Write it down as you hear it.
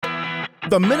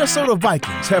The Minnesota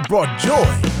Vikings have brought joy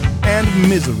and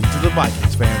misery to the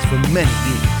Vikings fans for many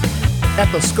years.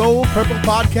 At the Skol Purple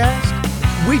Podcast,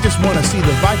 we just want to see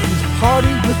the Vikings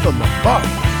party with the Lombardi.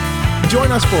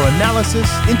 Join us for analysis,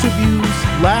 interviews,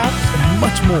 laughs, and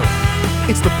much more.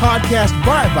 It's the podcast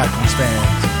by Vikings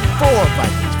fans for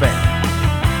Vikings fans.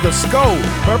 The Skol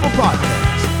Purple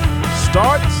Podcast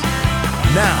starts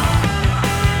now.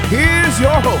 Here's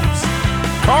your host,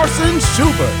 Carson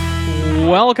Schubert.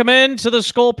 Welcome into the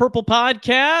Skol Purple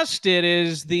Podcast. It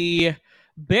is the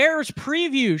Bears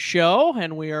preview show,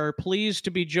 and we are pleased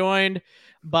to be joined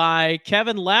by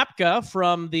Kevin Lapka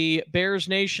from the Bears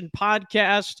Nation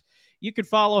podcast. You can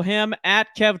follow him at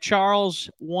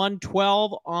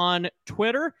KevCharles112 on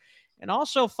Twitter, and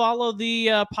also follow the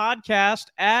podcast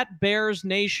at Bears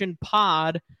Nation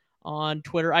Pod on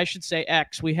Twitter. I should say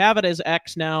X. We have it as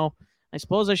X now. I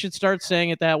suppose I should start saying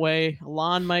it that way.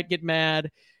 Alon might get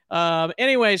mad.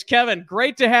 Anyways, Kevin,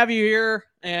 great to have you here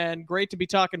and great to be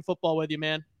talking football with you,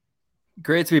 man.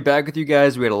 Great to be back with you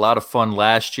guys. We had a lot of fun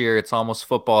last year. It's almost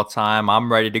football time.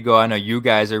 I'm ready to go. I know you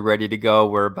guys are ready to go.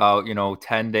 We're about,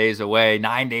 9 days away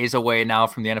now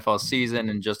from the NFL season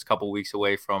and just a couple weeks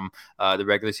away from the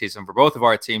regular season for both of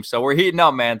our teams. So we're heating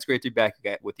up, man. It's great to be back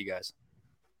with you guys.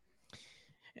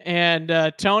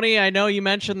 And Tony, I know you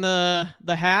mentioned the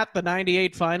hat, the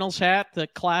 98 finals hat, the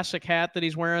classic hat that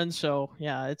he's wearing. So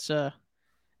yeah, it's a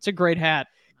great hat.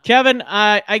 Kevin,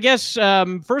 I guess,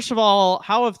 first of all,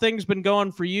 how have things been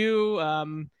going for you?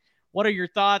 What are your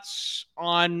thoughts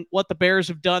on what the Bears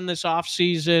have done this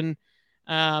offseason?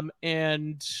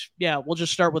 And yeah, we'll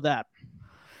just start with that.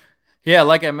 Yeah,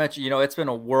 like I mentioned, it's been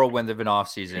a whirlwind of an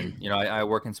offseason. I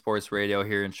work in sports radio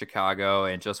here in Chicago,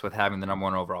 and just with having the number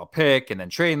one overall pick and then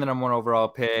trading the number one overall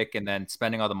pick and then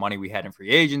spending all the money we had in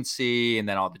free agency and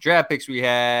then all the draft picks we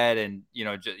had and,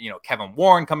 Kevin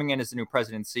Warren coming in as the new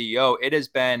president and CEO, it has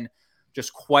been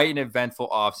just quite an eventful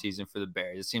offseason for the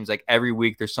Bears. It seems like every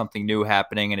week there's something new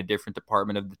happening in a different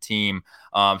department of the team.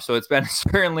 So it's been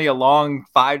certainly a long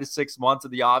 5 to 6 months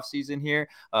of the offseason here,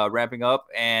 ramping up,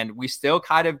 and we still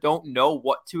kind of don't know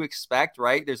what to expect,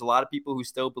 right? There's a lot of people who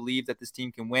still believe that this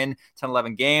team can win 10,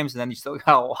 11 games, and then you still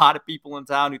got a lot of people in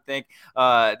town who think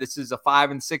this is a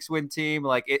 5 and 6 win team.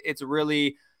 Like it's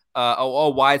really a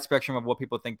wide spectrum of what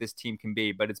people think this team can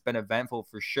be, but it's been eventful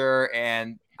for sure.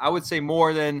 And I would say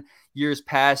more than years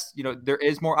past, there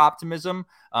is more optimism.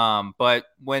 But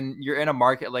when you're in a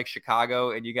market like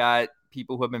Chicago and you got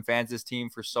people who have been fans of this team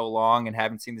for so long and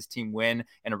haven't seen this team win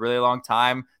in a really long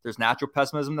time, there's natural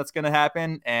pessimism that's going to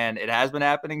happen, and it has been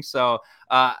happening. So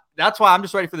that's why I'm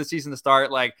just ready for the season to start.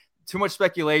 Like, too much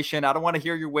speculation. I don't want to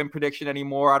hear your win prediction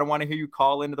anymore. I don't want to hear you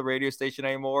call into the radio station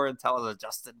anymore and tell us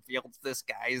Justin Fields, this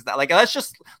guy is that. Like, let's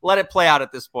just let it play out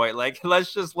at this point. Like,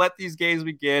 let's just let these games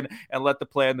begin and let the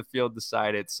play on the field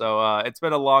decide it. So it's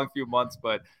been a long few months,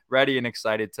 but ready and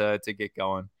excited to get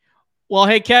going. Well,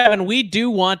 hey, Kevin, we do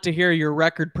want to hear your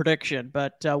record prediction,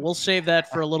 but we'll save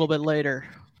that for a little bit later.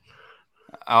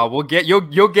 You'll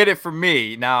get it from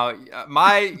me. Now,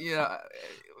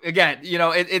 again,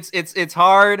 it's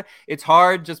hard. It's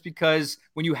hard just because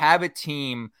when you have a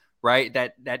team, right,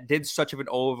 that did such of an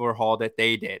overhaul that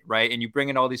they did, right, and you bring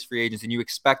in all these free agents and you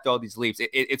expect all these leaps,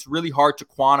 it's really hard to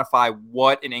quantify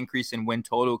what an increase in win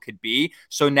total could be.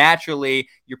 So naturally,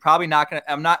 you're probably not going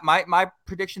to. My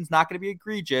prediction's not going to be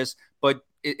egregious, but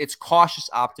it's cautious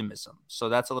optimism. So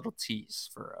that's a little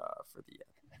tease for the.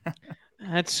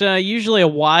 That's usually a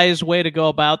wise way to go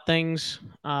about things,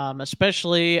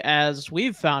 especially as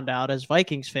we've found out as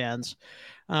Vikings fans.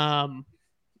 Even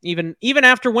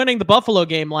after winning the Buffalo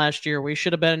game last year, we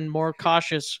should have been more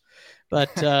cautious,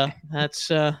 but that's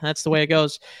the way it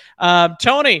goes.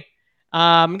 Tony,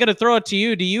 I'm going to throw it to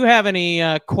you. Do you have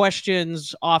any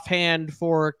questions offhand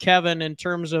for Kevin in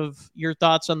terms of your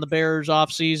thoughts on the Bears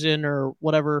offseason or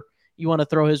whatever you want to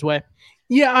throw his way?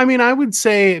 Yeah, I mean, I would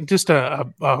say just a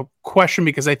question,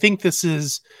 because I think this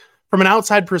is, from an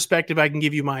outside perspective, I can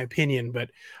give you my opinion,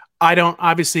 but I don't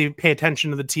obviously pay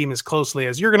attention to the team as closely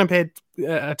as you're going to pay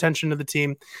attention to the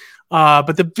team.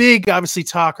 But the big, obviously,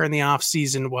 talker in the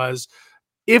offseason was,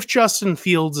 if Justin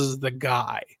Fields is the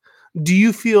guy, do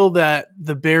you feel that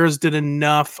the Bears did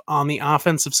enough on the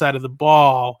offensive side of the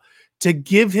ball to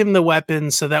give him the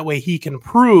weapons so that way he can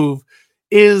prove,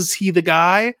 is he the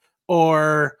guy,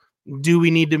 or do we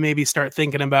need to maybe start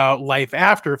thinking about life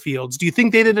after Fields? Do you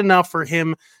think they did enough for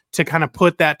him to kind of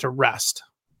put that to rest?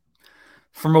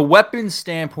 From a weapons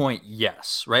standpoint,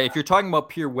 yes, right? If you're talking about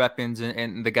pure weapons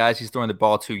and the guys he's throwing the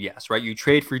ball to, yes, right? You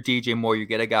trade for DJ Moore, you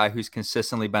get a guy who's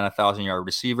consistently been 1,000-yard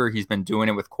receiver. He's been doing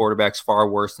it with quarterbacks far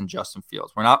worse than Justin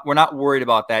Fields. We're not worried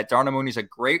about that. Darnell Mooney's a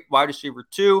great wide receiver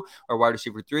 2 or wide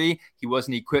receiver 3. He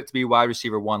wasn't equipped to be wide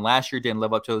receiver 1 last year, didn't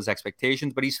live up to those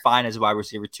expectations, but he's fine as a wide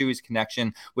receiver 2. His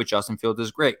connection with Justin Fields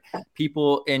is great.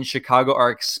 People in Chicago are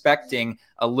expecting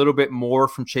a little bit more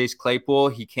from Chase Claypool.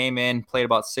 He came in, played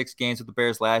about 6 games with the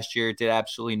Bears last year, did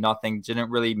absolutely nothing,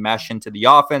 didn't really mesh into the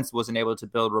offense, wasn't able to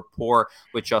build rapport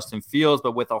with Justin Fields.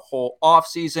 But with a whole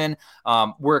offseason,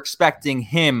 we're expecting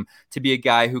him to be a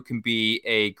guy who can be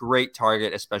a great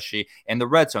target, especially in the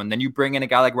red zone. Then you bring in a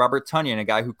guy like Robert Tonyan, a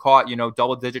guy who caught,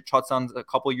 double-digit touchdowns a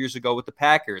couple years ago with the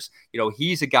Packers.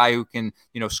 He's a guy who can,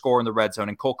 score in the red zone.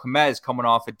 And Cole Kmet is coming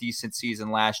off a decent season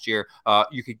last year.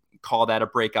 You could call that a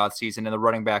breakout season, and the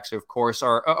running backs, of course,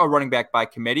 are a running back by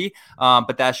committee.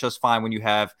 But that's just fine when you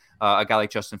have a guy like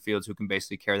Justin Fields who can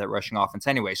basically carry that rushing offense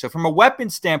anyway. So from a weapon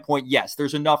standpoint, yes,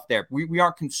 there's enough there. We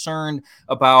aren't concerned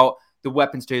about the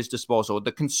weapons to his disposal.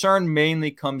 The concern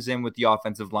mainly comes in with the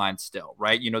offensive line still,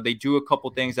 right? They do a couple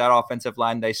things at offensive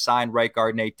line. They signed right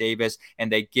guard Nate Davis,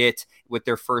 and they get with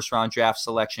their first round draft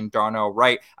selection, Darnell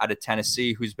Wright out of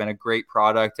Tennessee, who's been a great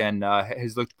product and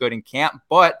has looked good in camp.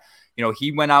 But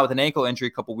he went out with an ankle injury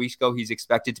a couple weeks ago. He's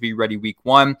expected to be ready week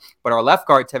 1. But our left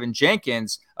guard, Tevin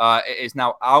Jenkins, is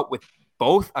now out with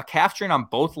a calf strain on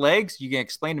both legs. You can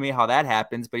explain to me how that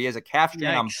happens, but he has a calf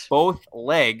strain on both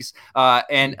legs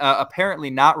and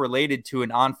apparently not related to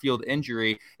an on-field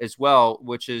injury as well,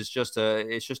 which is just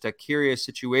a curious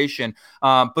situation.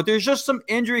 But there's just some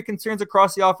injury concerns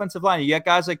across the offensive line. You got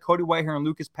guys like Cody Whitehair and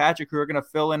Lucas Patrick who are going to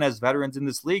fill in as veterans in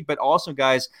this league, but also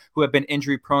guys who have been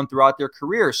injury prone throughout their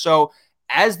career. So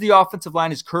as the offensive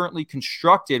line is currently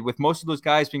constructed, with most of those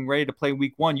guys being ready to play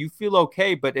week 1, you feel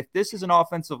okay. But if this is an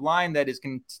offensive line that is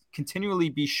continually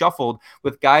be shuffled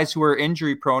with guys who are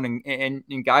injury prone and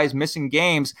guys missing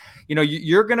games,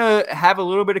 you're going to have a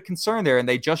little bit of concern there. And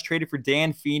they just traded for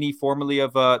Dan Feeney, formerly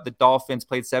of the Dolphins,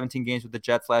 played 17 games with the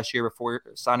Jets last year before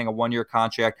signing a 1-year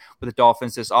contract with the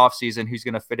Dolphins this offseason, who's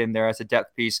going to fit in there as a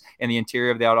depth piece in the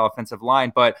interior of the offensive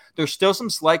line. But there's still some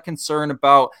slight concern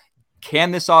about,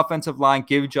 can this offensive line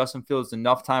give Justin Fields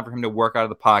enough time for him to work out of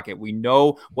the pocket? We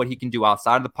know what he can do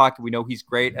outside of the pocket. We know he's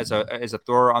great as a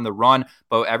thrower on the run,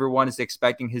 but everyone is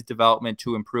expecting his development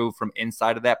to improve from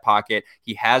inside of that pocket.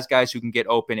 He has guys who can get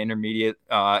open intermediate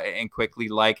and quickly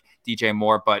like DJ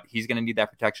Moore, but he's going to need that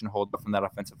protection hold from that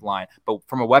offensive line. But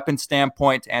from a weapon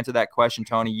standpoint, to answer that question,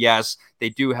 Tony, yes,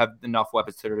 they do have enough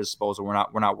weapons to their disposal. We're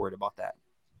not worried about that.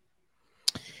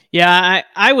 Yeah,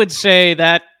 I would say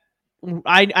that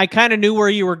I kind of knew where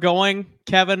you were going,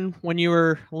 Kevin, when you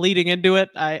were leading into it.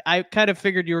 I kind of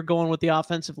figured you were going with the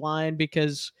offensive line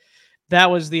because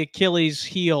that was the Achilles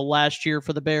heel last year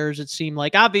for the Bears. It seemed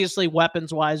like, obviously,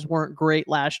 weapons-wise weren't great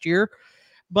last year,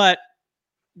 but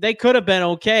they could have been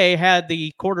okay had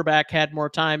the quarterback had more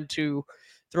time to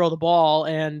throw the ball.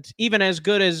 And even as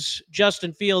good as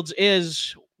Justin Fields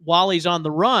is while he's on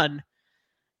the run,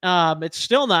 it's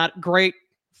still not great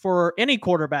for any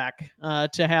quarterback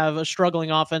to have a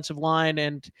struggling offensive line,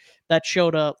 and that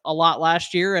showed a lot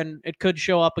last year, and it could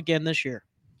show up again this year.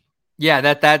 Yeah,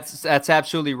 that's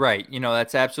absolutely right.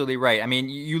 That's absolutely right. I mean,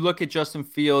 you look at Justin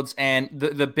Fields, and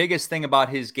the biggest thing about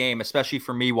his game, especially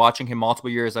for me watching him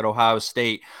multiple years at Ohio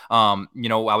State, I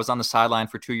was on the sideline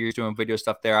for 2 years doing video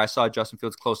stuff there. I saw Justin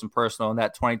Fields close and personal in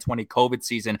that 2020 COVID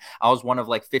season. I was one of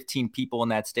like 15 people in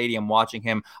that stadium watching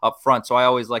him up front. So I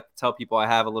always like to tell people I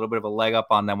have a little bit of a leg up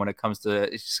on them when it comes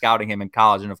to scouting him in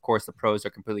college. And of course, the pros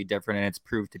are completely different, and it's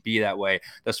proved to be that way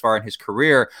thus far in his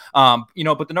career. But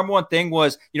the number one thing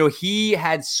was, he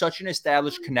had such an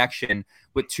established connection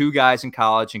with 2 guys in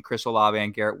college, and Chris Olave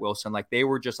and Garrett Wilson. Like, they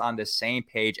were just on the same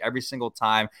page every single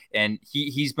time. And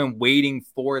he's been waiting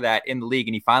for that in the league,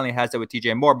 and he finally has that with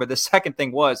DJ Moore. But the second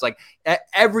thing was, like,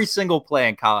 every single play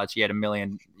in college, he had a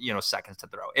million, seconds to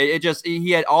throw.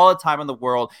 He had all the time in the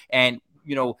world. And,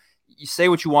 you say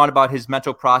what you want about his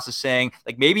mental processing.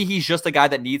 Like, maybe he's just a guy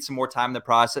that needs some more time in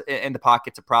the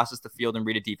pocket to process the field and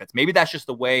read a defense. Maybe that's just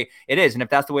the way it is. And if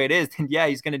that's the way it is, then yeah,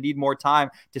 he's going to need more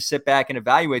time to sit back and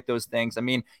evaluate those things. I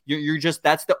mean,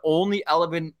 that's the only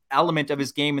element of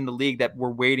his game in the league that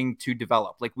we're waiting to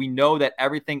develop. Like, we know that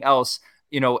everything else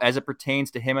as it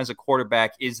pertains to him as a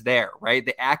quarterback is there, right?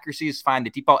 The accuracy is fine. The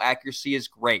deep ball accuracy is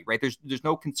great, right? There's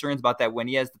no concerns about that when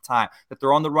he has the time. The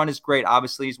throw on the run is great.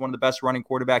 Obviously, he's one of the best running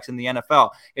quarterbacks in the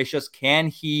NFL. It's just, can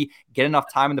he get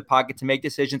enough time in the pocket to make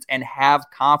decisions and have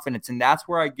confidence? And that's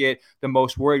where I get the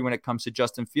most worried when it comes to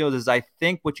Justin Fields, is I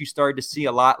think what you started to see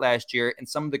a lot last year and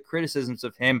some of the criticisms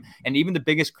of him, and even the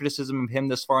biggest criticism of him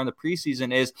this far in the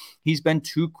preseason, is he's been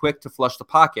too quick to flush the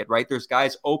pocket, right? There's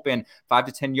guys open 5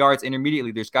 to 10 yards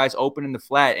intermediately. There's guys open in the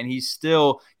flat, and he's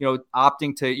still,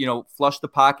 opting to, flush the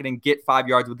pocket and get 5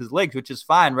 yards with his legs, which is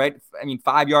fine, right? I mean,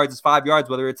 5 yards is 5 yards,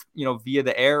 whether it's, via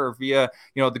the air or via,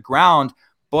 the ground.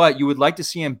 But you would like to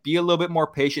see him be a little bit more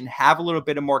patient, have a little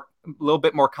bit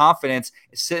more confidence,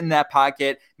 sit in that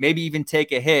pocket, maybe even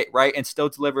take a hit, right, and still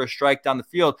deliver a strike down the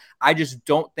field. I just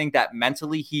don't think that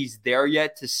mentally he's there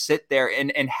yet to sit there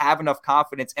and have enough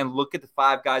confidence and look at the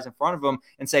 5 guys in front of him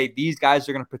and say, these guys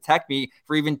are going to protect me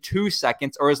for even 2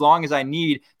 seconds or as long as I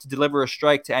need to deliver a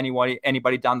strike to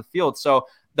anybody down the field. So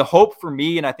the hope for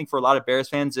me, and I think for a lot of Bears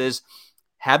fans, is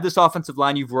have this offensive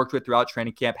line you've worked with throughout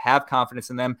training camp, have confidence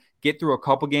in them, get through a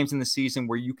couple games in the season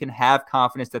where you can have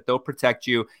confidence that they'll protect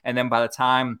you. And then by the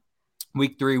time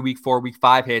week 3, week 4, week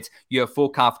 5 hits, you have full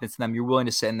confidence in them. You're willing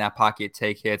to sit in that pocket,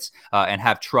 take hits, and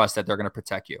have trust that they're going to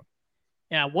protect you.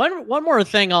 Yeah. One more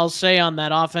thing I'll say on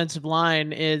that offensive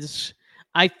line is,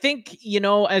 I think,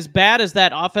 as bad as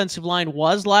that offensive line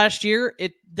was last year,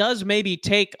 it does maybe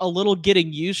take a little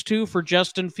getting used to for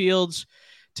Justin Fields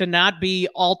to not be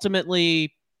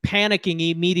ultimately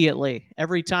panicking immediately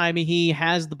every time he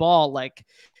has the ball. Like,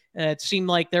 it seemed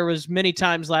like there was many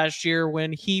times last year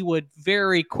when he would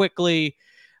very quickly,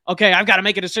 okay, I've got to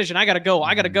make a decision. I got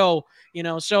to go.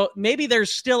 So maybe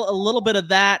there's still a little bit of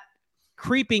that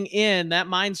creeping in, that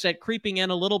mindset creeping in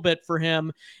a little bit for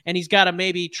him. And he's got to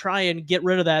maybe try and get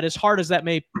rid of that, as hard as that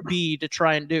may be to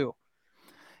try and do.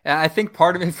 And I think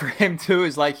part of it for him too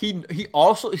is like he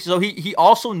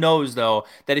also knows though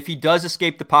that if he does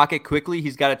escape the pocket quickly,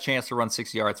 he's got a chance to run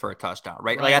 60 yards for a touchdown,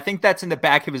 right? Like I think that's in the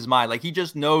back of his mind. Like he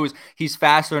just knows he's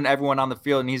faster than everyone on the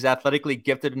field and he's athletically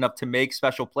gifted enough to make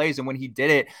special plays. And when he did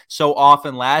it so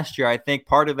often last year, I think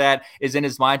part of that is in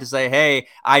his mind to say, hey,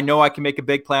 I know I can make a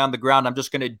big play on the ground. I'm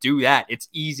just going to do that. It's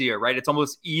easier, right? It's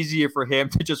almost easier for him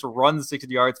to just run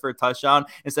 60 yards for a touchdown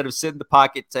instead of sit in the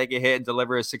pocket, take a hit, and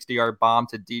deliver a 60-yard bomb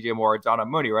to DJ Moore or John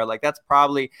Mooney, right? Like that's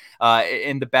probably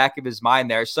in the back of his mind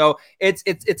there. So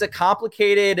it's a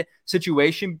complicated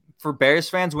situation for Bears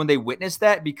fans when they witness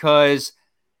that, because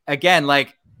again,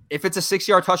 like if it's a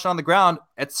 6-yard touchdown on the ground,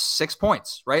 it's 6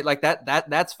 points, right? Like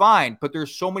that's fine. But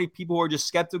there's so many people who are just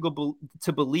skeptical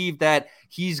to believe that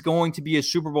he's going to be a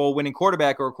Super Bowl winning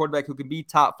quarterback or a quarterback who can be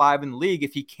top 5 in the league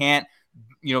if he can't,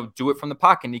 do it from the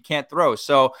pocket and he can't throw.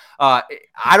 So I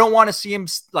don't want to see him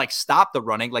like stop the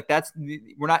running. Like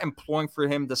we're not imploring for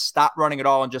him to stop running at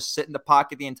all and just sit in the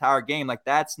pocket the entire game. Like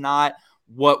that's not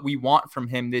what we want from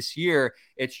him this year.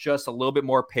 It's just a little bit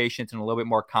more patience and a little bit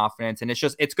more confidence. And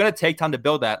it's going to take time to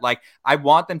build that. Like I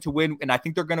want them to win. And I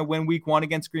think they're going to win week 1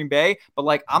 against Green Bay, but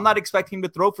like, I'm not expecting him to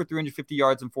throw for 350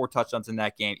 yards and 4 touchdowns in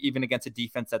that game, even against a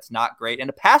defense that's not great and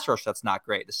a pass rush that's not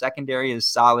great. The secondary is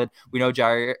solid. We know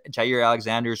Jair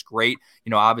Alexander is great.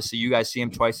 Obviously you guys see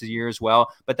him twice a year as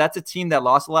well, but that's a team that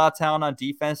lost a lot of talent on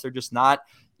defense. They're just not,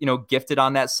 gifted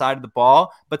on that side of the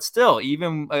ball, but still,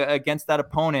 even against that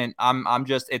opponent,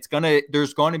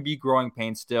 there's going to be growing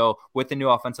pains still with the new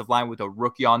offensive line, with a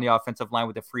rookie on the offensive line,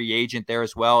 with a free agent there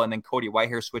as well. And then Cody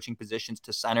Whitehair switching positions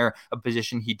to center, a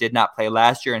position he did not play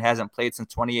last year and hasn't played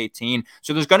since 2018.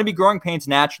 So there's going to be growing pains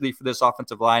naturally for this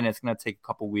offensive line. And it's going to take a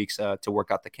couple weeks to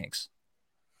work out the kinks.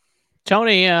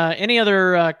 Tony, any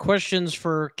other questions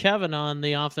for Kevin on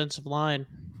the offensive line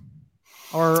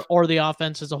or the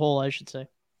offense as a whole, I should say?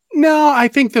 No, I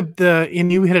think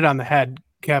and you hit it on the head,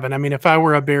 Kevin. I mean, if I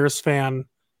were a Bears fan,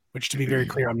 which to be very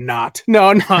clear, I'm not. No.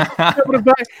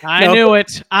 I knew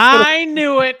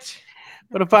it.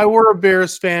 But if I were a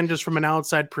Bears fan, just from an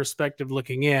outside perspective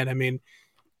looking in, I mean,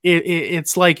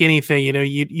 it's like anything,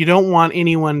 you don't want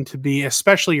anyone to be,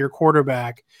 especially your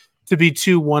quarterback, to be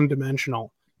too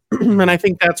one-dimensional. And I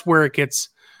think that's where it gets,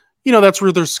 that's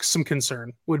where there's some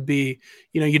concern would be,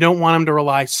 you don't want him to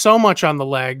rely so much on the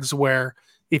legs where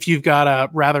if you've got a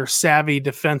rather savvy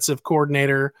defensive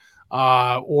coordinator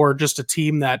or just a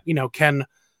team that, can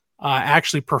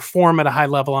actually perform at a high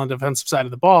level on the defensive side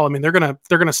of the ball. I mean, they're going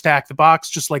to stack the box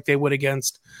just like they would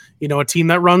against, a team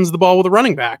that runs the ball with a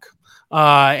running back.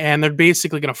 And they're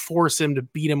basically going to force him to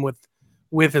beat him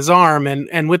with his arm.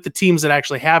 And with the teams that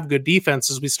actually have good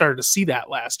defenses, we started to see that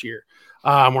last year,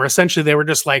 where essentially they were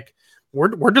just like,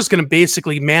 we're just going to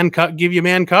basically give you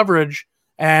man coverage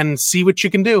and see what you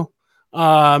can do.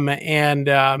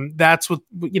 That's what,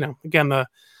 again,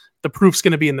 the proof's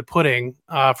going to be in the pudding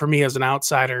for me as an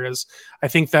outsider. Is I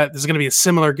think that there's going to be a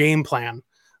similar game plan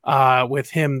with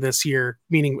him this year,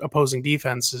 meaning opposing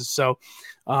defenses. So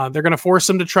they're going to force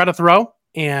him to try to throw,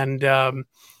 and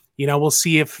we'll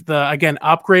see if the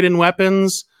upgrade in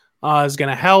weapons is going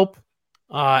to help.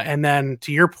 And then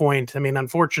to your point, I mean,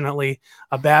 unfortunately,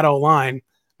 a bad O-line,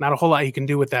 not a whole lot you can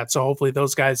do with that. So hopefully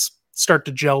those guys start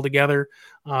to gel together.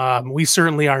 We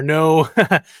certainly are no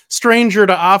stranger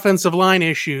to offensive line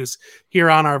issues here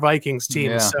on our Vikings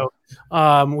team. Yeah. So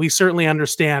we certainly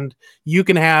understand you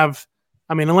can have,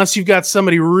 unless you've got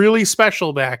somebody really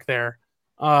special back there,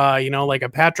 like a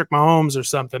Patrick Mahomes or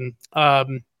something,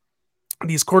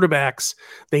 these quarterbacks,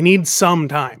 they need some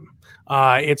time.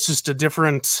 It's just a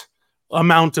different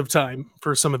amount of time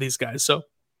for some of these guys. So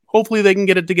hopefully they can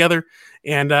get it together.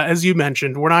 And as you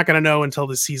mentioned, we're not going to know until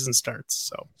the season starts.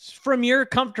 So from your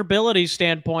comfortability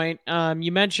standpoint,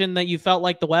 you mentioned that you felt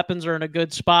like the weapons are in a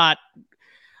good spot.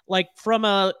 Like from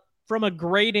a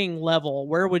grading level,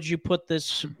 where would you put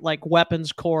this like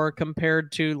weapons core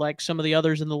compared to like some of the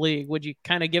others in the league? Would you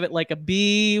kind of give it like a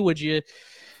B? Would you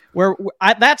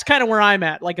that's kind of where I'm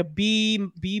at, like a B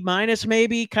minus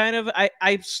maybe kind of.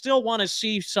 I still want to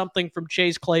see something from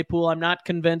Chase Claypool. I'm not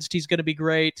convinced he's going to be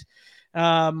great.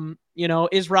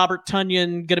 Is Robert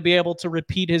Tonyan going to be able to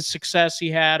repeat his success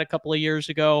he had a couple of years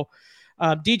ago?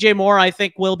 DJ Moore, I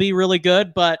think, will be really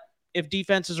good, but if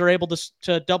defenses are able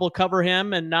to double cover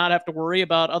him and not have to worry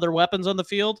about other weapons on the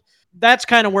field, that's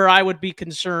kind of where I would be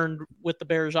concerned with the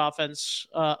Bears offense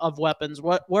of weapons.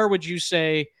 Where would you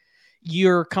say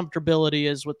your comfortability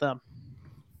is with them?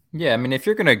 Yeah, if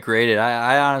you're going to grade it,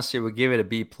 I honestly would give it a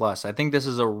B+. I think this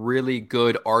is a really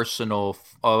good arsenal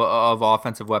of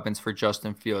offensive weapons for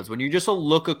Justin Fields. When you just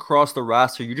look across the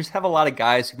roster, you just have a lot of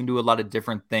guys who can do a lot of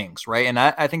different things, right? And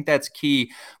I think that's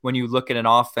key when you look at an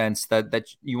offense that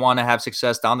you want to have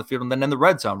success down the field and then in the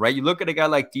red zone, right? You look at a guy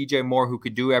like DJ Moore who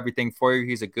could do everything for you.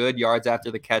 He's a good yards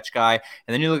after the catch guy.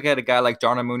 And then you look at a guy like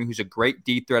Darnell Mooney, who's a great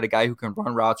deep threat, a guy who can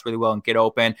run routes really well and get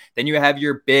open. Then you have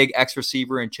your big X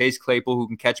receiver in Chase Claypool who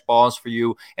can catch balls for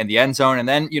you in the end zone. And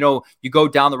then, you go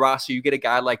down the roster, you get a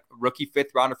guy like rookie 5th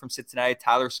rounder from Cincinnati,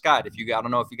 Tyler Scott. I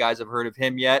don't know if you guys have heard of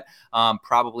him yet.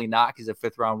 Probably not. He's a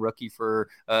 5th round rookie for,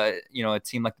 a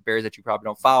team like the Bears that you probably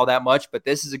don't follow that much, but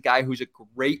this is a guy who's a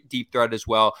great deep threat as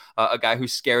well. A guy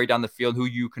who's scary down the field, who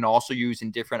you can also use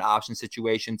in different option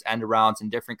situations, end arounds,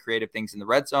 and different creative things in the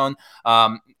red zone.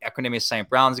 Equanimeous St.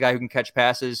 Brown's a guy who can catch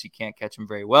passes. He can't catch them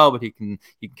very well, but he can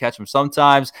catch them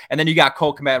sometimes. And then you got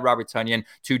Cole Kmet and Robert Tonyan,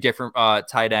 two different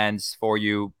tight ends for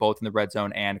you, both in the red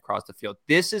zone and across the field.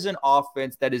 This is an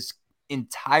offense that is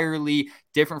entirely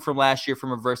different from last year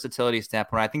from a versatility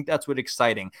standpoint. I think that's what's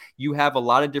exciting. You have a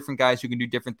lot of different guys who can do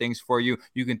different things for you.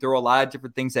 You can throw a lot of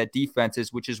different things at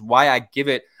defenses, which is why I give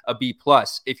it a B+.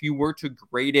 If you were to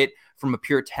grade it from a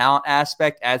pure talent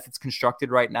aspect as it's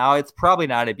constructed right now, it's probably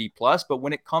not a B+. But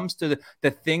when it comes to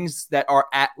the things that are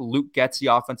at Luke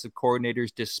Getsy, offensive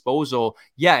coordinator's disposal,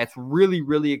 yeah, it's really,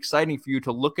 really exciting for you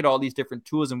to look at all these different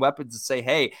tools and weapons and say,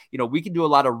 hey, we can do a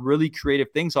lot of really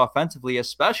creative things offensively,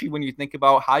 especially when you think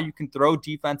about how you can throw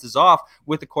defenses off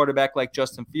with a quarterback like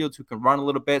Justin Fields who can run a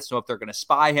little bit. So if they're going to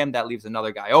spy him, that leaves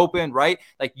another guy open, right?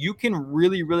 Like you can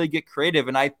really, really get creative.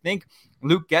 And I think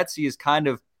Luke Getsy is kind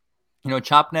of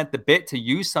chopping at the bit to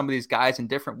use some of these guys in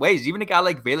different ways. Even a guy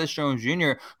like Velus Jones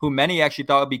Jr., who many actually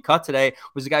thought would be cut today,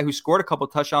 was a guy who scored a couple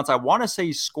of touchdowns. I want to say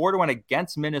he scored one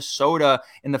against Minnesota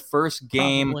in the first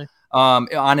game. Probably. On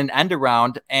an end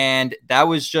around. And that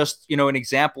was just, an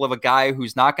example of a guy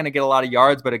who's not going to get a lot of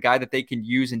yards, but a guy that they can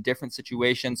use in different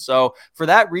situations. So for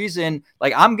that reason,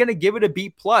 like I'm going to give it a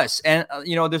B+. And,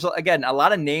 there's again, a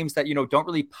lot of names that, don't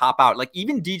really pop out. Like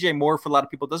even DJ Moore for a lot of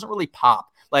people doesn't really pop.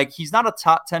 Like he's not a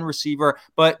top 10 receiver,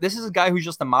 but this is a guy who's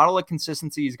just a model of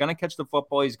consistency. He's going to catch the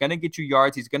football. He's going to get you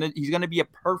yards. He's going to be a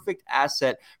perfect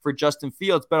asset for Justin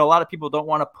Fields. But a lot of people don't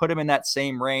want to put him in that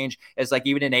same range as like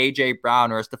even an AJ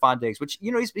Brown or a Stephon Diggs, which,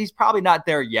 he's probably not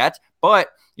there yet.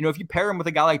 But, if you pair him with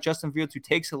a guy like Justin Fields who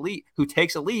takes a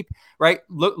leap, right?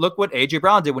 Look what AJ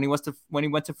Brown did when he went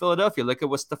to Philadelphia. Look at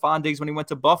what Stephon Diggs when he went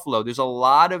to Buffalo. There's a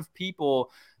lot of people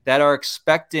that are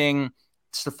expecting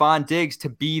Stephon Diggs to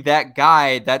be that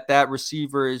guy that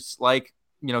receivers like,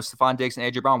 Stephon Diggs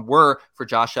and AJ Brown were for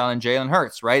Josh Allen and Jalen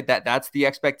Hurts, right? That's the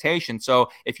expectation. So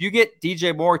if you get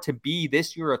DJ Moore to be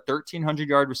this year a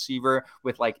 1,300-yard receiver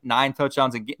with like 9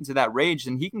 touchdowns and get into that range,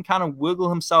 then he can kind of wiggle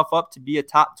himself up to be a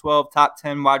top 12, top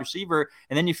 10 wide receiver.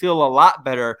 And then you feel a lot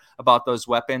better about those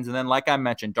weapons. And then, like I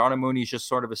mentioned, Darnell Mooney is just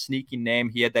sort of a sneaky name.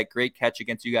 He had that great catch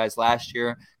against you guys last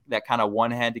year. that kind of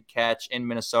one-handed catch in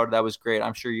Minnesota. That was great.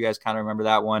 I'm sure you guys kind of remember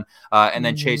that one. And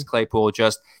then Chase Claypool,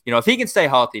 just, if he can stay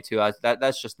healthy too,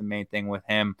 that's just the main thing with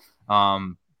him.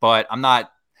 But I'm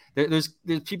not, there's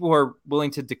people who are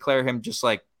willing to declare him just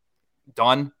like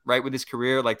done right with his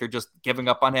career. Like they're just giving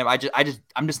up on him.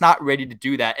 I'm just not ready to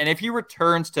do that. And if he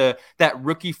returns to that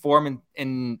rookie form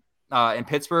in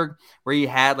Pittsburgh, where he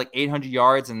had like 800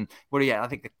 yards and I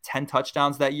think 10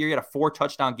 touchdowns that year. He had a 4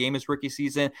 touchdown game his rookie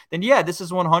season. Then yeah, this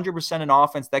is 100% an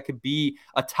offense that could be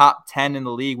a top 10 in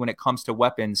the league when it comes to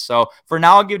weapons. So for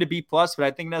now, I'll give it a B+, but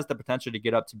I think it has the potential to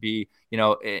get up to be, in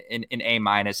A-.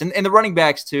 And the running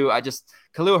backs too.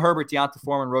 Khalil Herbert, Deonta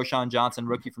Foreman, Roschon Johnson,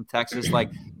 rookie from Texas.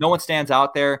 Like no one stands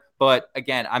out there, but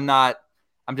again, I'm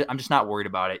just not worried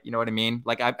about it. You know what I mean?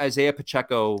 Like Isaiah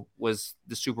Pacheco was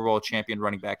the Super Bowl champion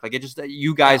running back. Like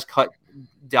you guys cut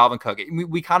Dalvin Cook.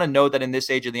 We kind of know that in this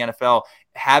age of the NFL,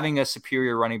 having a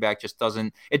superior running back just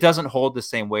doesn't hold the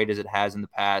same weight as it has in the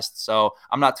past. So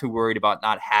I'm not too worried about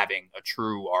not having a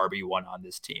true RB1 on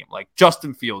this team. Like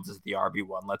Justin Fields is the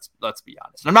RB1. Let's be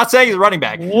honest. And I'm not saying he's a running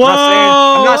back. I'm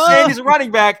not saying he's a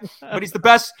running back, but he's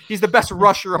the best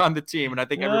rusher on the team. And I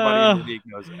think everybody in the league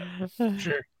knows that.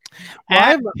 Sure.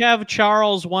 At Kev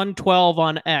Charles 112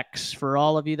 on X for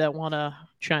all of you that want to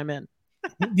chime in.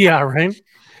 Yeah, right.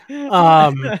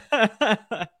 I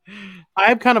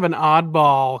have kind of an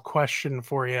oddball question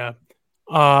for you.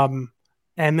 And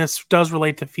this does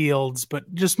relate to Fields,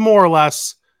 but just more or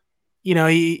less,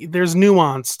 there's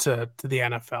nuance to the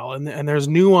NFL and there's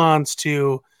nuance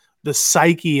to the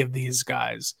psyche of these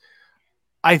guys.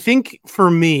 I think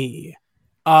for me,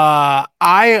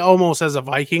 I almost as a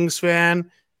Vikings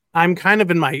fan, I'm kind of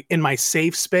in my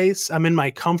safe space. I'm in my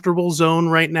comfortable zone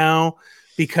right now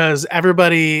because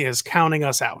everybody is counting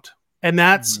us out. And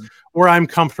that's where I'm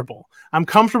comfortable. I'm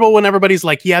comfortable when everybody's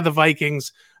like, yeah, the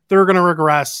Vikings, they're going to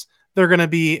regress. They're going to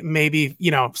be maybe,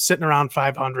 sitting around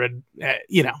 500.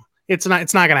 It's not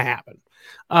going to happen.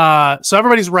 So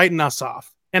everybody's writing us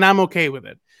off and I'm okay with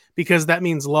it because that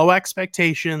means low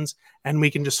expectations and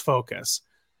we can just focus.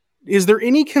 Is there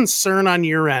any concern on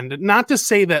your end? Not to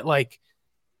say that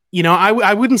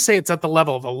I wouldn't say it's at the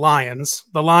level of the Lions.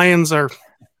 The Lions are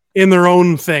in their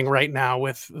own thing right now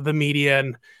with the media,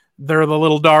 and they're the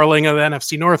little darling of the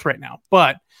NFC North right now.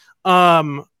 But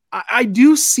I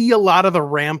do see a lot of the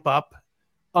ramp up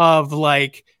of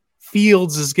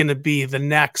Fields is going to be the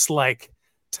next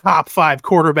top 5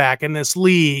 quarterback in this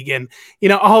league, and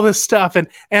all this stuff, and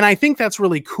I think that's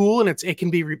really cool, and it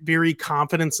can be very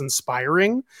confidence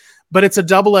inspiring. But it's a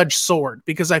double-edged sword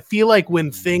because I feel like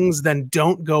when things then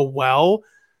don't go well,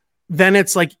 then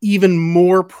it's even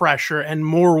more pressure and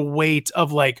more weight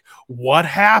of what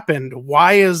happened?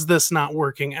 Why is this not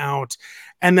working out?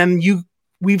 And then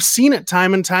we've seen it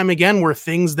time and time again where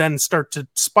things then start to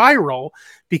spiral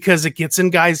because it gets in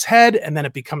guys' head and then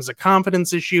it becomes a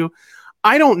confidence issue.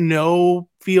 I don't know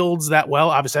Fields that well.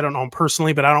 Obviously, I don't know him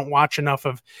personally, but I don't watch enough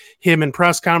of him in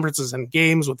press conferences and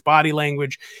games with body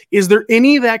language. Is there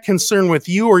any of that concern with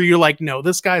you, or you're like, no,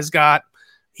 this guy's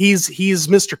he's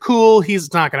Mr. Cool.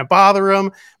 He's not going to bother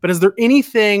him. But is there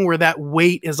anything where that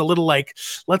weight is a little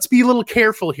let's be a little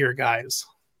careful here, guys?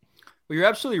 Well, you're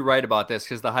absolutely right about this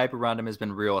because the hype around him has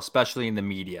been real, especially in the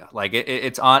media.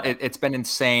 It's been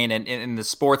insane, and the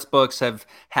sports books have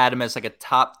had him as a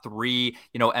top 3,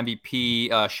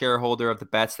 MVP shareholder of the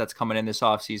bets that's coming in this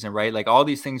offseason, right? All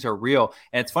these things are real,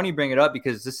 and it's funny you bring it up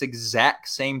because this exact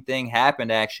same thing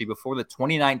happened actually before the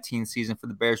 2019 season for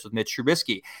the Bears with Mitch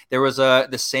Trubisky. There was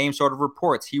the same sort of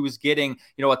reports. He was getting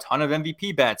a ton of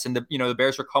MVP bets, and the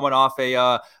Bears were coming off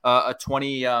a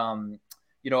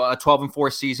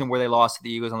 12-4 season where they lost to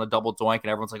the Eagles on the double doink, and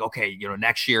everyone's like, okay,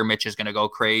 next year Mitch is going to go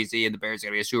crazy and the Bears are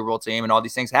going to be a Super Bowl team, and all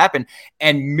these things happen.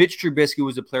 And Mitch Trubisky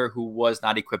was a player who was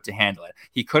not equipped to handle it.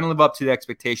 He couldn't live up to the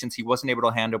expectations. He wasn't able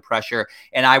to handle pressure.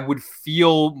 And I would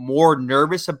feel more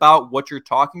nervous about what you're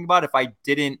talking about if I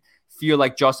didn't feel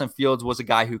like Justin Fields was a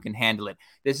guy who can handle it.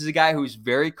 This is a guy who's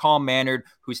very calm-mannered,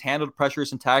 who's handled pressure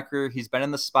his entire career. He's been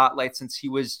in the spotlight since he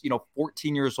was,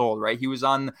 14 years old, right? He was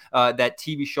on that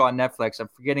TV show on Netflix. I'm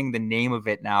forgetting the name of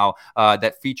it now,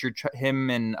 that featured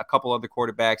him and a couple other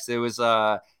quarterbacks. It was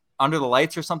Under the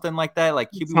Lights or something like that,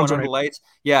 QB1 Under the Lights.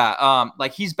 Yeah,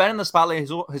 he's been in the spotlight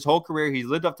his whole career. He's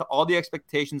lived up to all the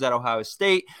expectations at Ohio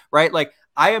State, right?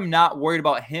 I am not worried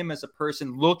about him as a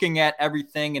person looking at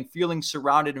everything and feeling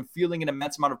surrounded and feeling an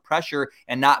immense amount of pressure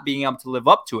and not being able to live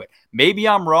up to it. Maybe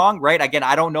I'm wrong, right? Again,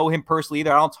 I don't know him personally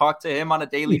either. I don't talk to him on a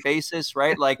daily basis,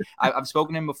 right? Like I've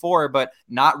spoken to him before, but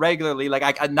not regularly.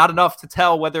 Like not enough to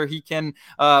tell whether he can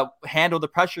handle the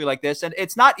pressure like this. And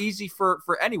it's not easy for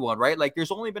anyone, right? Like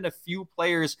there's only been a few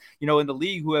players, in the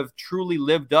league who have truly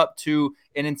lived up to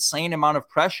an insane amount of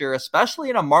pressure, especially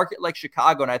in a market like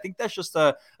Chicago. And I think that's just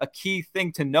a key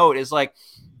thing to note is like,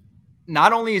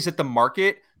 not only is it the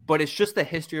market, but it's just the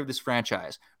history of this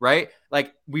franchise, right?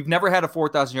 Like we've never had a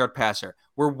 4,000-yard passer.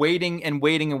 We're waiting and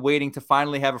waiting and waiting to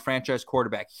finally have a franchise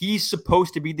quarterback. He's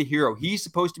supposed to be the hero. He's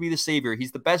supposed to be the savior.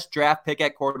 He's the best draft pick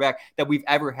at quarterback that we've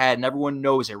ever had, and everyone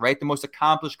knows it, right? The most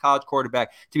accomplished college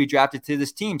quarterback to be drafted to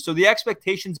this team. So the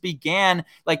expectations began,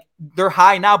 like they're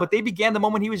high now, but they began the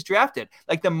moment he was drafted.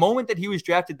 Like the moment that he was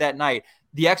drafted that night,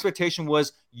 the expectation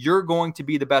was you're going to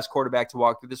be the best quarterback to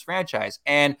walk through this franchise.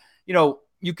 And,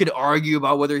 you could argue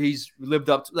about whether he's lived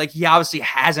up to, like he obviously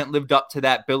hasn't lived up to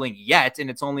that billing yet. And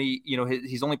it's only,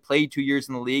 he's only played 2 years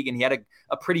in the league and he had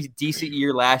a pretty decent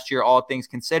year last year, all things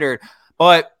considered.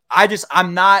 But I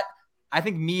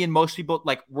think me and most people,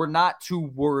 like we're not too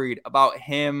worried about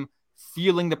him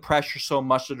feeling the pressure so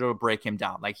much that it'll break him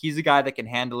down. Like he's a guy that can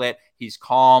handle it. He's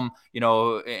calm,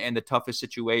 in the toughest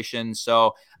situations.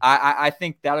 So I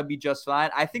think that'll be just fine.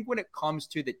 I think when it comes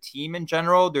to the team in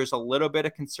general, there's a little bit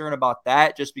of concern about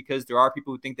that just because there are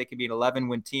people who think they can be an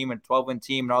 11-win team and 12-win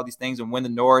team and all these things and win the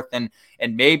North. And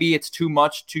maybe it's too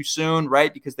much too soon,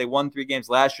 right? Because they won 3 games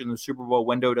last year and the Super Bowl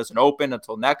window doesn't open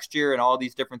until next year and all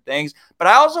these different things. But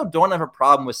I also don't have a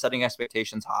problem with setting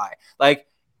expectations high. Like,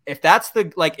 if that's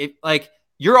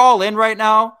you're all in right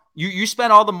now, you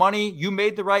spent all the money, you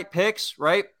made the right picks,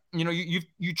 right?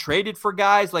 You traded for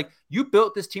guys, like you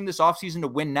built this team this offseason to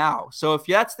win now. So if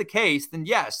that's the case, then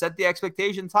yeah, set the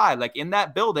expectations high. Like in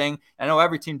that building, I know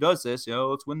every team does this,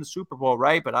 let's win the Super Bowl,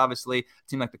 right? But obviously a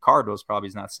team like the Cardinals probably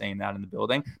is not saying that in the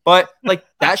building, but like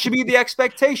that should be the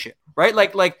expectation, right?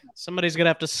 Like somebody's going to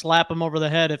have to slap them over the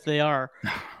head if they are.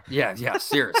 Yeah,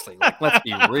 seriously. Like, let's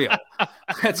be real.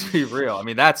 Let's be real. I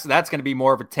mean, that's going to be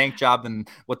more of a tank job than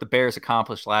what the Bears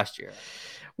accomplished last year.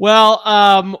 Well,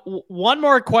 one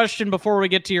more question before we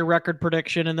get to your record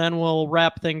prediction, and then we'll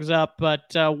wrap things up. But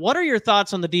what are your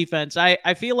thoughts on the defense?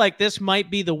 I feel like this might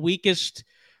be the weakest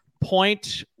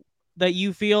point that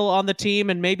you feel on the team,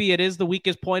 and maybe it is the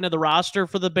weakest point of the roster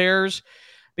for the Bears,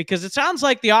 because it sounds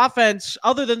like the offense,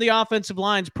 other than the offensive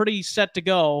line, is pretty set to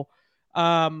go.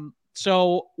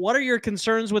 So what are your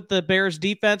concerns with the Bears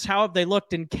defense? How have they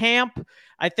looked in camp?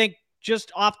 I think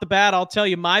just off the bat, I'll tell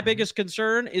you my biggest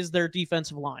concern is their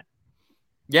defensive line.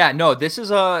 Yeah, no, this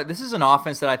is an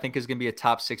offense that I think is going to be a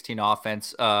top 16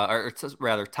 offense, or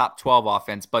rather top 12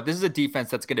 offense. But this is a defense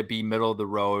that's going to be middle of the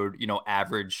road,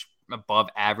 average, above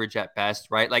average at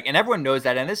best, right? Like, and everyone knows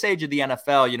that in this age of the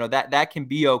NFL, that can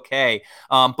be okay.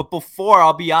 But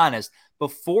I'll be honest,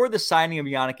 before the signing of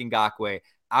Yannick Ngakoue,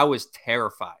 I was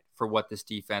terrified for what this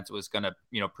defense was going to,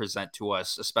 present to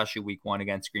us, especially week 1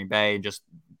 against Green Bay and just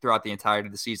throughout the entirety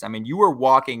of the season. I mean, you were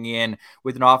walking in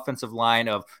with an offensive line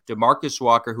of DeMarcus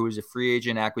Walker, who was a free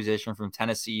agent acquisition from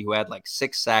Tennessee, who had like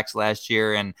 6 sacks last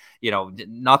year and,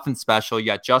 nothing special. You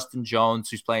got Justin Jones,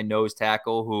 who's playing nose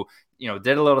tackle, who,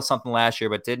 did a little something last year,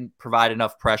 but didn't provide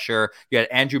enough pressure. You had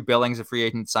Andrew Billings, a free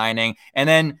agent signing. And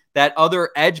then that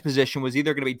other edge position was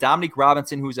either going to be Dominique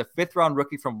Robinson, who's a 5th-round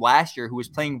rookie from last year, who was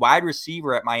playing wide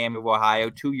receiver at Miami of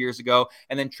Ohio 2 years ago.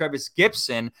 And then Trevis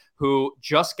Gibson, who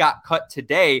just got cut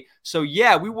today. So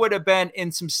yeah, we would have been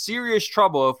in some serious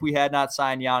trouble if we had not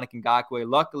signed Yannick Ngakoue.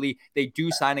 Luckily, they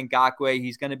do sign Ngakoue.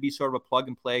 He's going to be sort of a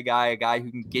plug-and-play guy, a guy who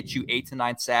can get you 8 to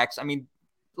 9 sacks. I mean,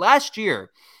 last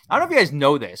year, I don't know if you guys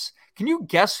know this. Can you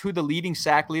guess who the leading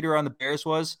sack leader on the Bears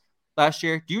was last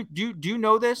year? Do you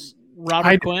know this?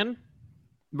 Robert Quinn?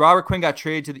 Robert Quinn got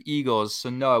traded to the Eagles, so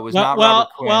no, it was not Robert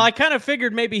Quinn. Well, I kind of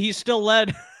figured maybe he still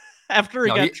led after he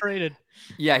got traded.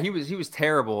 Yeah, he was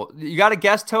terrible. You got a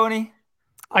guess, Tony?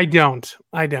 I don't.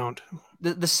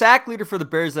 The sack leader for the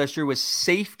Bears last year was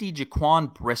safety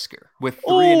Jaquan Brisker with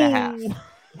 3.5.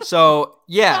 So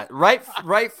yeah,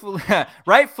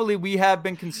 rightfully, we have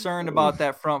been concerned about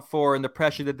that front four and the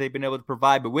pressure that they've been able to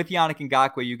provide. But with Yannick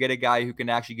Ngakoue, you get a guy who can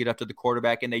actually get up to the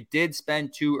quarterback. And they did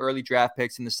spend 2 early draft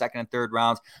picks in the 2nd and 3rd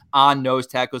rounds on nose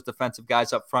tackles, defensive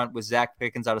guys up front with Zach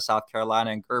Pickens out of South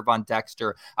Carolina and Gervon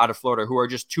Dexter out of Florida, who are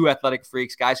just 2 athletic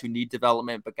freaks, guys who need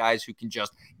development, but guys who can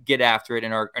just get after it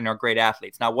and are great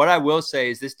athletes. Now, what I will say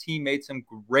is this team made some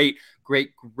great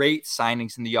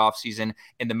signings in the offseason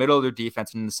in the middle of their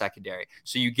defense and in the secondary.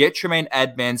 So you get Tremaine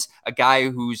Edmunds, a guy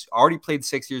who's already played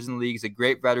 6 years in the league, is a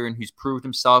great veteran who's proved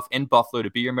himself in Buffalo to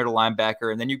be your middle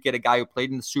linebacker. And then you get a guy who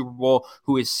played in the Super Bowl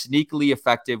who is sneakily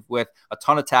effective with a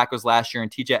ton of tackles last year,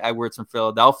 and TJ Edwards from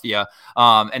Philadelphia.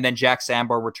 And then Jack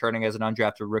Sambar returning as an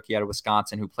undrafted rookie out of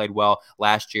Wisconsin who played well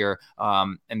last year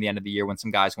in the end of the year when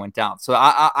some guys went down. So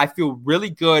I feel really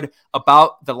good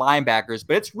about the linebackers,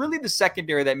 but it's really the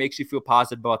secondary that makes you feel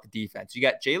positive about the defense. You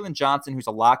got Jalen Johnson, who's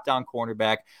a lockdown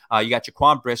cornerback. You got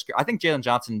Jaquan Brisker. I think Jalen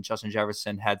Johnson and Justin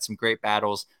Jefferson had some great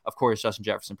battles. Of course, Justin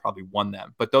Jefferson probably won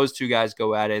them, but those two guys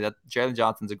go at it. Jalen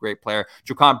Johnson's a great player.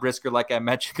 Jaquan Brisker, like I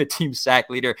mentioned, the team sack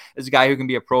leader, is a guy who can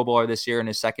be a Pro Bowler this year in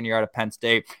his second year out of Penn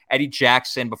State. Eddie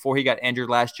Jackson, before he got injured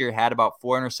last year, had about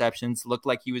 4 interceptions, looked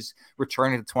like he was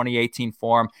returning to 2018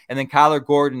 form. And then Kyler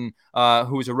Gordon,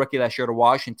 who was a rookie last year to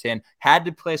Washington, had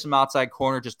to play some outside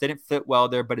corner, just didn't fit well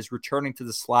there, but is returning to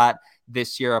the slot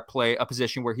this year, a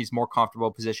position where he's more comfortable,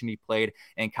 a position he played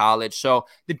in college. So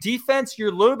the defense, you're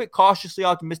a little bit cautiously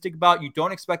optimistic about. You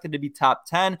don't expect it to be top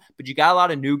 10, but you got a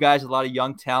lot of new guys, a lot of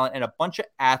young talent, and a bunch of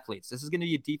athletes. This is going to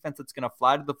be a defense that's going to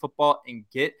fly to the football and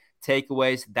get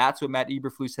takeaways. That's what Matt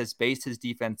Eberflus has based his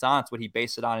defense on. It's what he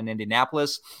based it on in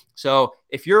Indianapolis. So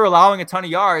if you're allowing a ton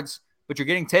of yards, but you're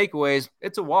getting takeaways,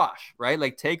 it's a wash, right?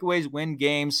 Like takeaways win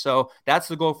games. So that's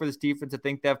the goal for this defense. I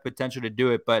think they have potential to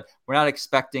do it, but we're not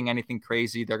expecting anything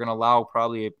crazy. They're going to allow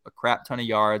probably a crap ton of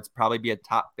yards, probably be a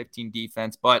top 15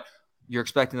 defense, but you're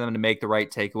expecting them to make the right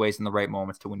takeaways in the right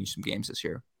moments to win you some games this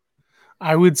year.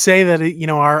 I would say that,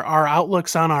 our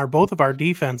outlooks on both of our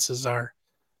defenses are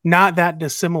not that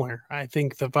dissimilar. I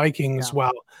think the Vikings,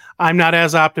 well, I'm not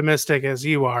as optimistic as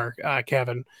you are,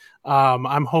 Kevin.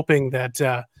 I'm hoping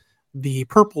that the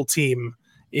purple team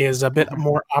is a bit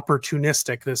more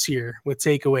opportunistic this year with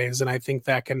takeaways, and I think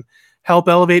that can help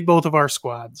elevate both of our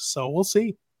squads. So we'll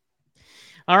see.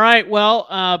 All right.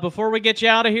 Well, before we get you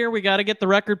out of here, we got to get the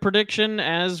record prediction.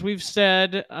 As we've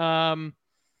said, I'll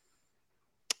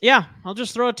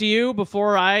just throw it to you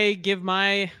before I give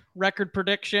my record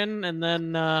prediction, and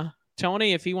then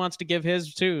Tony, if he wants to give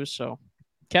his too. So,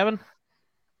 Kevin?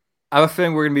 I have a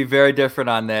feeling we're going to be very different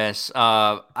on this.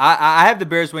 I have the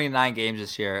Bears winning 9 games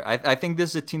this year. I think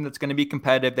this is a team that's going to be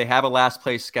competitive. They have a last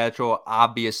place schedule,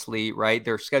 obviously, right?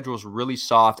 Their schedule is really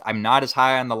soft. I'm not as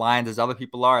high on the Lions as other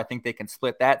people are. I think they can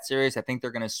split that series. I think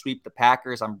they're going to sweep the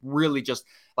Packers. I'm really just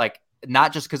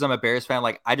not just because I'm a Bears fan,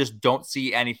 I just don't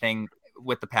see anything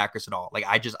with the Packers at all.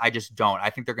 I just don't. I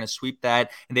think they're going to sweep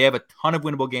that, and they have a ton of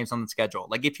winnable games on the schedule.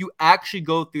 If you actually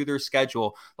go through their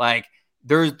schedule,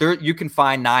 you can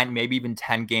find 9, maybe even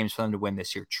 10 games for them to win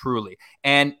this year, truly.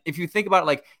 And if you think about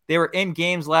it, they were in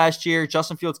games last year.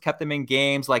 Justin Fields kept them in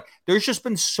games. There's just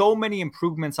been so many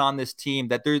improvements on this team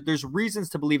that there's reasons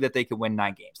to believe that they could win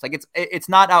 9 games. It's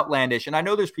not outlandish. And I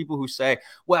know there's people who say,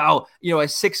 well, a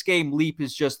 6-game leap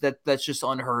is just that's just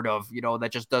unheard of. That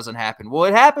just doesn't happen. Well,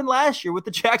 it happened last year with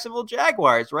the Jacksonville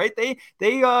Jaguars, right? They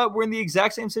were in the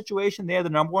exact same situation. They had the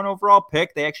number 1 overall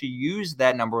pick. They actually used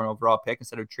that number 1 overall pick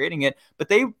instead of trading it. But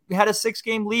they had a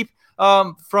 6-game leap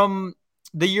from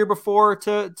the year before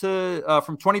to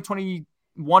from 2021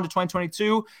 to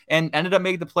 2022 and ended up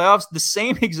making the playoffs. The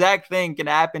same exact thing can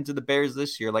happen to the Bears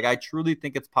this year. I truly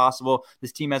think it's possible.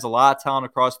 This team has a lot of talent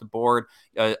across the board.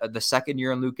 The second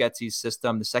year in Luke Getsy's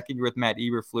system, the second year with Matt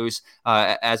Eberflus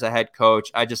as a head coach.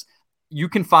 You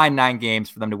can find 9 games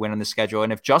for them to win on the schedule.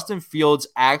 And if Justin Fields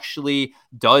actually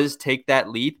does take that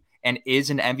leap and is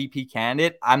an MVP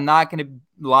candidate, I'm not going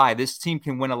to lie. This team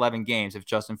can win 11 games if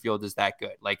Justin Fields is that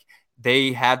good.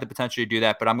 They have the potential to do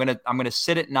that, but I'm going to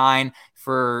sit at 9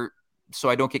 so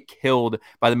I don't get killed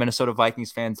by the Minnesota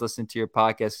Vikings fans listening to your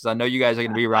podcast, because I know you guys are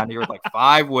going to be around here with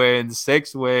 5 wins,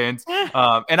 6 wins.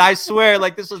 And I swear,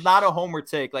 this is not a homer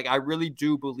take. I really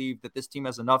do believe that this team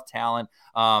has enough talent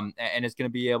and is going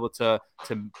to be able to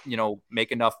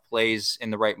make enough plays in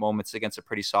the right moments against a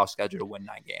pretty soft schedule to win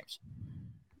 9 games.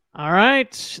 All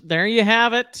right, there you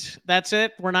have it. That's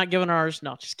it. We're not giving ours.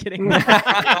 No, just kidding.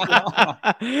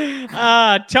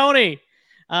 Tony,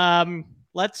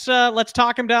 let's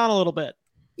talk him down a little bit.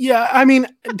 Yeah, I mean,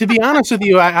 to be honest with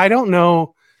you, I don't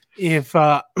know if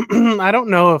I don't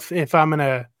know if I'm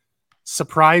gonna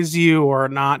surprise you or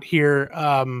not here.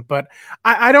 But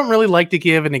I don't really like to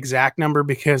give an exact number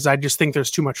because I just think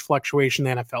there's too much fluctuation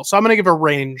in the NFL. So I'm gonna give a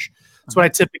range. That's what I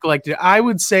typically like to do. I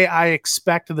would say I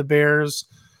expect the Bears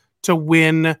to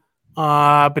win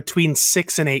between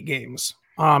 6 and 8 games.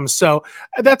 So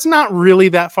that's not really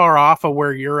that far off of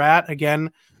where you're at.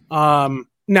 Again,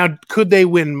 now could they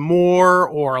win more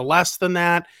or less than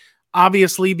that?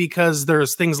 Obviously, because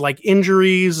there's things like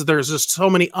injuries. There's just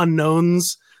so many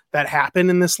unknowns that happen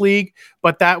in this league,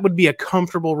 but that would be a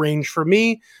comfortable range for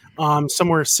me,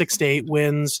 somewhere 6 to 8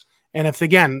 wins. And if,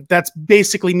 again, that's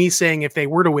basically me saying if they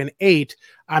were to win 8,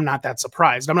 I'm not that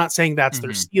surprised. I'm not saying that's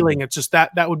their ceiling. It's just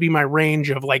that would be my range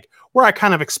of like where I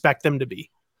kind of expect them to be.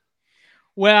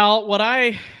 Well, what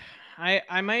I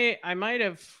might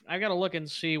have, I got to look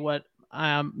and see what,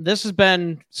 this has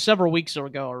been several weeks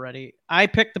ago already. I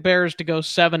picked the Bears to go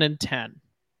 7-10.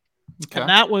 Okay. And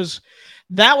that was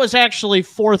actually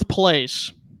 4th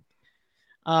place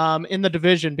in the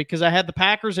division, because I had the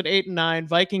Packers at 8-9,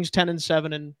 Vikings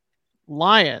 10-7, and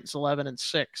Lions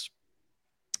 11-6.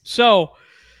 So,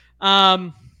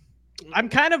 I'm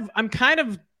kind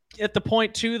of at the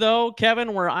point too, though,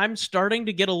 Kevin, where I'm starting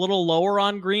to get a little lower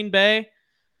on Green Bay.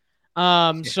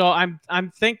 So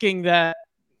I'm thinking that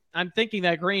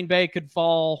Green Bay could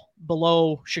fall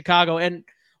below Chicago, and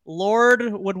Lord,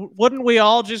 wouldn't we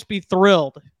all just be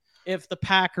thrilled if the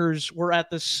Packers were at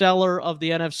the cellar of the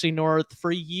NFC North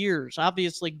for years?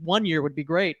 Obviously, 1 year would be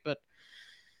great, but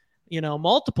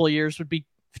multiple years would be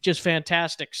just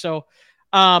fantastic. So,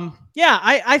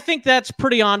 I think that's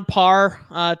pretty on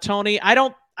par, Tony. I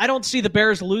don't see the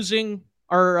Bears losing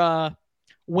or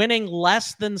winning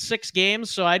less than 6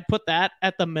 games, so I'd put that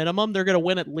at the minimum. They're going to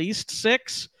win at least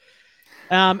 6.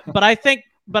 But I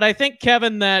think,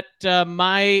 Kevin, that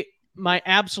my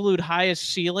absolute highest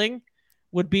ceiling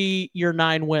would be your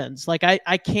 9 wins. Like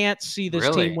I can't see this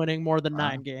team winning more than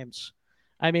 9 games.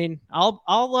 I mean,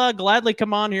 I'll gladly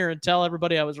come on here and tell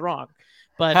everybody I was wrong,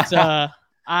 but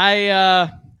I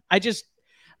just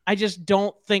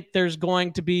don't think there's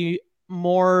going to be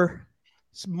more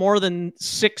than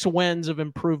 6 wins of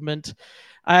improvement.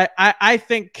 I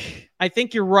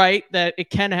think you're right that it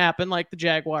can happen, like the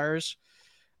Jaguars.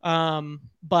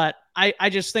 But I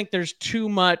just think there's too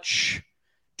much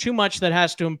that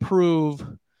has to improve,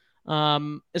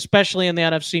 especially in the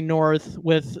NFC North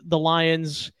with the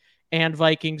Lions and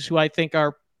Vikings, who I think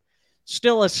are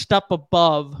still a step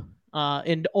above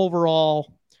in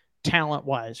overall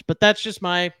talent-wise. But that's just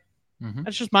my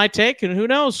take, and who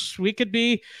knows? We could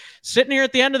be sitting here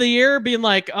at the end of the year being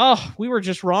like, oh, we were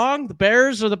just wrong. The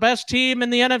Bears are the best team in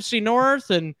the NFC North,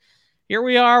 and here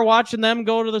we are watching them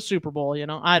go to the Super Bowl. I don't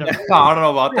know. I don't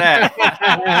know about that.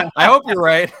 I hope you're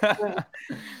right.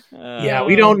 Yeah,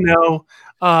 we don't know.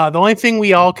 The only thing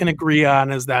we all can agree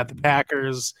on is that the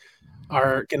Packers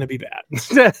are going to be bad.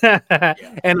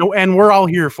 and we're all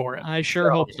here for it. I sure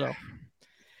hope so.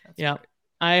 Yeah.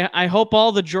 Right. I hope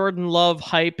all the Jordan Love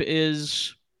hype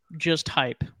is just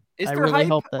hype. Is I there really hype?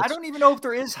 hope that. I don't even know if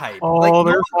there is hype. Oh,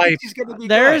 there's hype.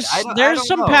 There's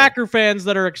some Packer fans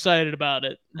that are excited about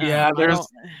it. Yeah, there's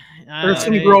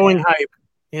some growing hype.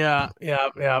 Yeah.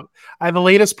 The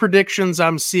latest predictions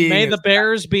I'm seeing. May the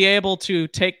Bears be able to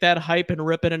take that hype and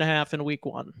rip it in half in week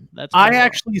 1. I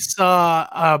actually saw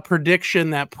a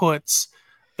prediction that puts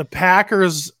the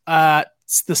Packers the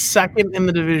 2nd in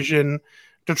the division,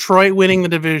 Detroit winning the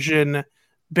division,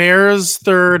 Bears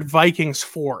 3rd, Vikings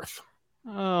 4th.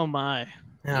 Oh my.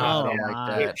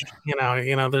 My.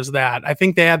 There's that. I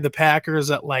think they had the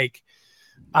Packers at like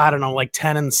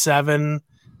 10-7,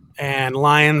 and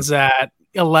Lions at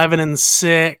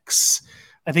 11-6.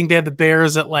 I think they had the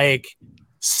Bears at like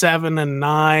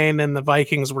 7-9, and the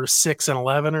Vikings were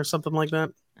 6-11 or something like that.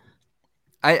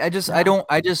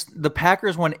 The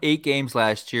Packers won 8 games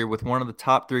last year with one of the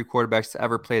top 3 quarterbacks to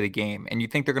ever play the game. And you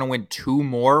think they're going to win 2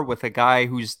 more with a guy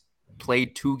who's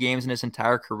played 2 games in his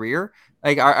entire career?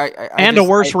 Like, a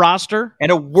worse roster.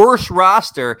 And a worse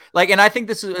roster. Like, and I think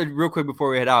this is real quick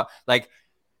before we head out. Like,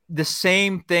 the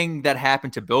same thing that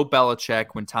happened to Bill Belichick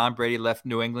when Tom Brady left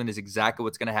New England is exactly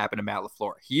what's going to happen to Matt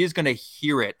LaFleur. He is going to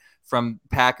hear it from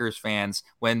Packers fans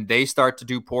when they start to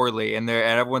do poorly, and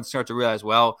everyone starts to realize,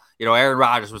 well, Aaron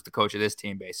Rodgers was the coach of this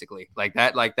team, basically. Like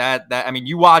that. I mean,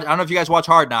 you watch. I don't know if you guys watch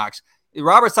Hard Knocks.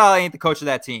 Robert Saleh ain't the coach of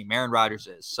that team. Aaron Rodgers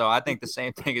is. So I think the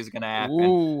same thing is going to happen.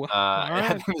 Ooh,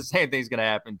 I think the same thing is going to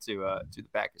happen to the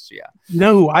Packers. So, yeah.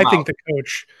 No, I think the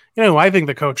coach. I think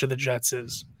the coach of the Jets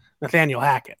is Nathaniel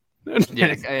Hackett.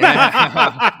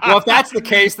 Yeah. Well, if that's the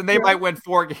case, then they might win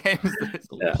 4 games.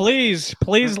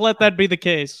 Please let that be the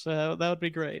case. That would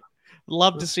be great.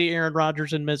 Love to see Aaron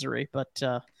Rodgers in misery, but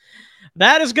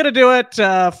that is going to do it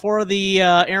for the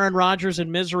Aaron Rodgers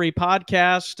in Misery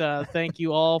podcast. Thank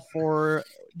you all for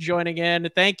joining in.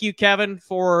 Thank you, Kevin,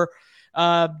 for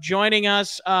joining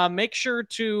us. Make sure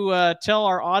to tell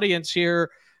our audience here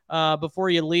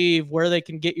before you leave where they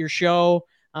can get your show,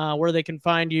 where they can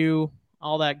find you,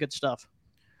 all that good stuff.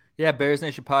 Yeah, Bears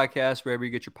Nation podcast, wherever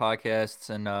you get your podcasts,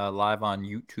 and live on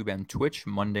YouTube and Twitch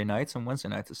Monday nights and Wednesday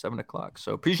nights at 7 o'clock.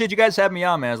 So appreciate you guys having me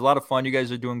on, man. It's a lot of fun. You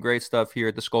guys are doing great stuff here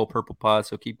at the Skull Purple Pod,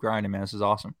 so keep grinding, man. This is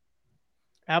awesome.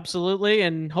 Absolutely,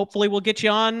 and hopefully we'll get you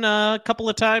on a couple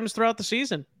of times throughout the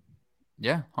season.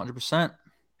 Yeah, 100%.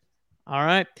 All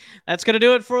right. That's going to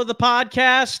do it for the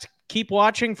podcast. Keep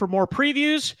watching for more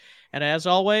previews. And as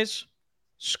always,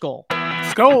 Skull.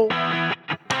 Skull.